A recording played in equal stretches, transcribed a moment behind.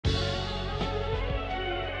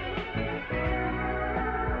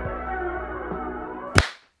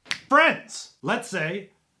Friends, let's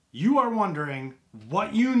say you are wondering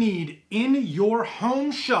what you need in your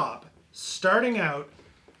home shop starting out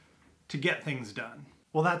to get things done.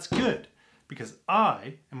 Well, that's good, because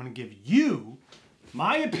I am going to give you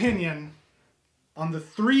my opinion on the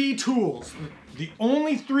 3 tools, the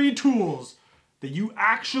only 3 tools that you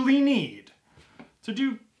actually need to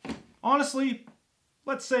do, honestly,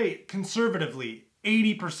 let's say conservatively,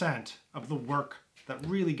 80% of the work that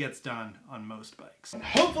really gets done on most bikes. And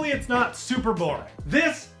hopefully it's not super boring.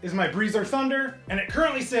 This is my Breezer Thunder, and it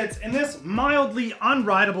currently sits in this mildly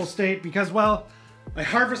unrideable state because, well, I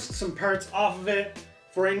harvested some parts off of it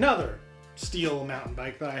for another steel mountain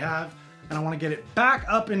bike that I have, and I want to get it back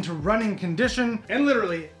up into running condition. And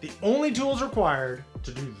literally, the only tools required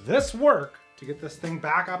to do this work, to get this thing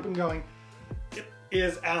back up and going,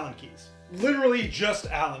 is Allen keys. Literally just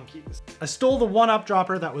Allen keys. I stole the one-up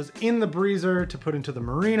dropper that was in the Breezer to put into the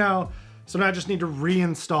Merino, so now I just need to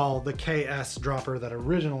reinstall the KS dropper that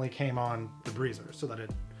originally came on the Breezer so that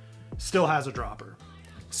it still has a dropper.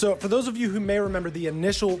 So for those of you who may remember the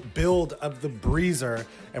initial build of the Breezer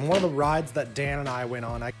and one of the rides that Dan and I went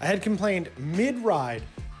on, I had complained mid-ride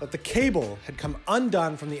that the cable had come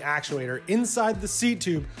undone from the actuator inside the seat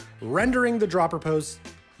tube, rendering the dropper post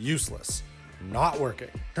useless. Not working.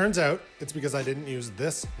 Turns out it's because I didn't use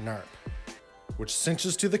this NARP, which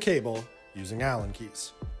cinches to the cable using Allen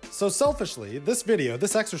keys. So selfishly, this video,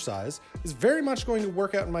 this exercise, is very much going to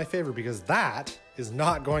work out in my favor because that is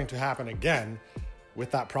not going to happen again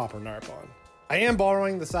with that proper NARP on. I am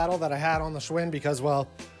borrowing the saddle that I had on the Schwinn because, well,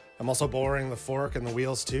 I'm also borrowing the fork and the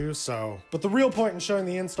wheels too, so. But the real point in showing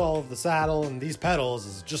the install of the saddle and these pedals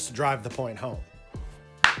is just to drive the point home.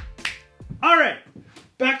 All right,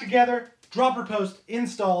 back together. Dropper post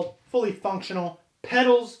installed, fully functional,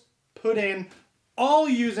 pedals put in, all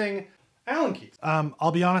using Allen keys.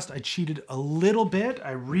 I'll be honest, I cheated a little bit.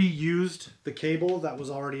 I reused the cable that was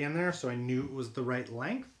already in there, so I knew it was the right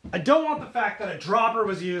length. I don't want the fact that a dropper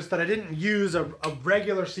was used, that I didn't use a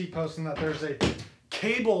regular seat post, and that there's a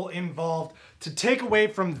cable involved to take away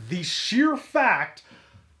from the sheer fact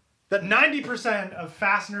that 90% of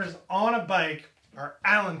fasteners on a bike are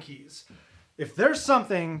Allen keys. If there's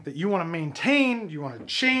something that you want to maintain, you want to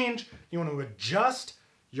change, you want to adjust,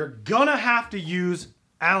 you're gonna have to use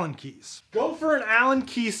Allen keys. Go for an Allen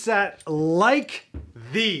key set like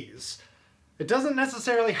these. It doesn't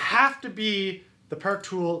necessarily have to be the Park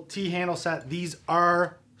Tool T-handle set. These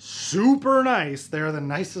are super nice. They're the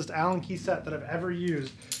nicest Allen key set that I've ever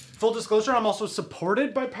used. Full disclosure, I'm also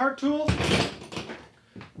supported by Park Tools.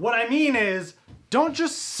 What I mean is, don't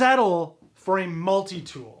just settle for a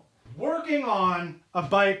multi-tool. Working on a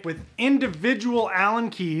bike with individual Allen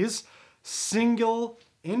keys, single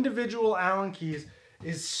individual Allen keys,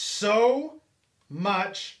 is so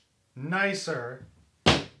much nicer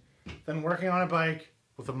than working on a bike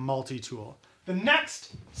with a multi-tool. The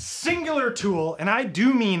next singular tool, and I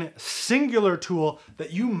do mean singular tool,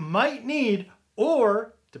 that you might need,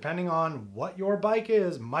 or depending on what your bike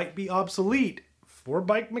is, might be obsolete for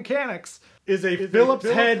bike mechanics, is a Phillips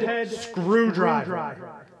head screwdriver.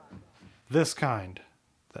 This kind,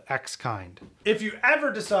 the X kind. If you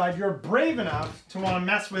ever decide you're brave enough to want to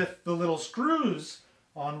mess with the little screws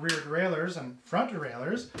on rear derailleurs and front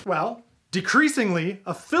derailleurs, well, decreasingly,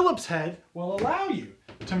 a Phillips head will allow you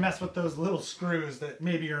to mess with those little screws that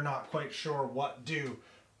maybe you're not quite sure what do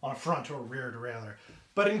on a front or rear derailleur.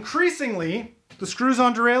 But increasingly, the screws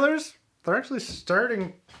on derailleurs, they're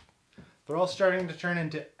all starting to turn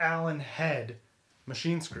into Allen head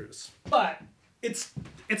machine screws. But it's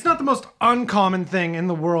not the most uncommon thing in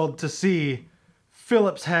the world to see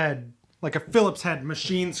Phillips head, like a Phillips head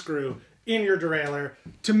machine screw in your derailleur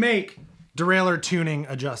to make derailleur tuning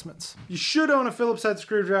adjustments. You should own a Phillips head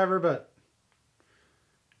screwdriver, but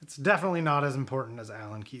it's definitely not as important as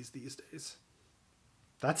Allen keys these days.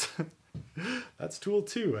 That's tool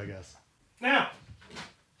 2, I guess. Now,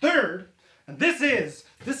 third, and this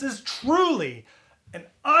is truly and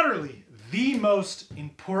utterly the most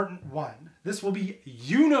important one. This will be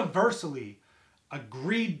universally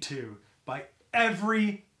agreed to by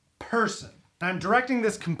every person. And I'm directing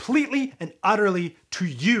this completely and utterly to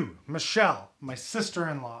you, Michelle, my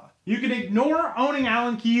sister-in-law. You can ignore owning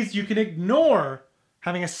Allen keys. You can ignore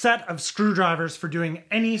having a set of screwdrivers for doing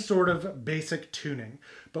any sort of basic tuning.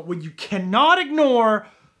 But what you cannot ignore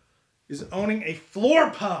is owning a floor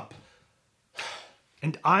pump.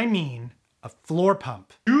 And I mean a floor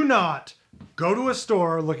pump. Do not go to a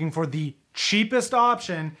store looking for the cheapest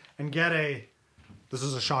option and get this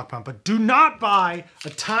is a shock pump, but do not buy a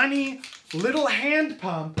tiny little hand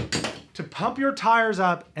pump to pump your tires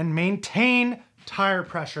up and maintain tire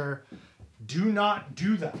pressure. do not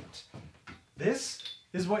do that. This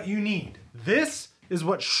is what you need. This is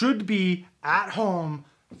what should be at home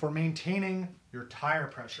for maintaining your tire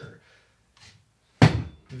pressure.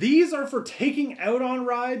 These are for taking out on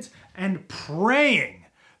rides and praying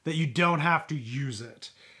that you don't have to use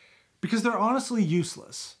it. Because they're honestly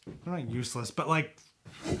useless. They're not useless, but like...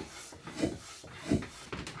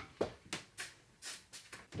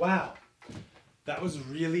 Wow, that was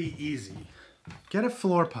really easy. Get a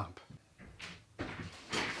floor pump.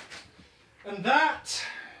 And that,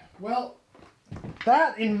 well,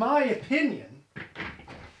 that in my opinion,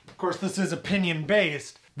 of course this is opinion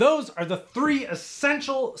based, those are the 3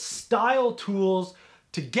 essential style tools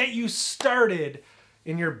to get you started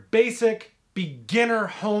in your basic beginner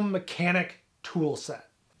home mechanic tool set.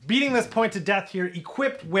 Beating this point to death here,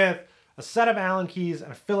 equipped with a set of Allen keys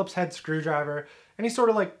and a Phillips head screwdriver, any sort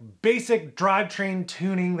of like basic drivetrain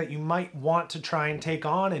tuning that you might want to try and take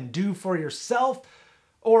on and do for yourself,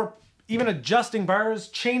 or even adjusting bars,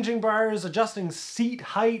 changing bars, adjusting seat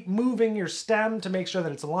height, moving your stem to make sure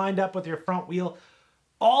that it's lined up with your front wheel.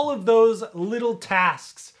 All of those little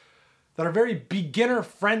tasks that are very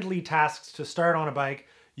beginner-friendly tasks to start on a bike,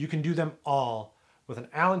 you can do them all with an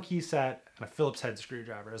Allen key set and a Phillips head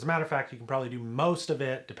screwdriver. As a matter of fact, you can probably do most of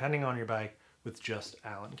it, depending on your bike, with just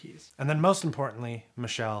Allen keys. And then most importantly,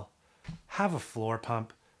 Michelle, have a floor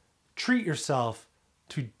pump. Treat yourself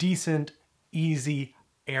to decent, easy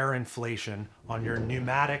air inflation on your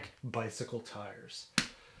pneumatic bicycle tires.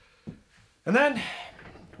 And then,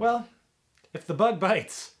 well, if the bug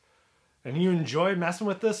bites and you enjoy messing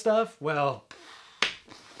with this stuff, well,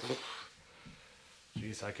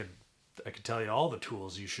 geez, I could tell you all the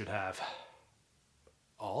tools you should have.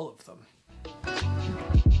 All of them.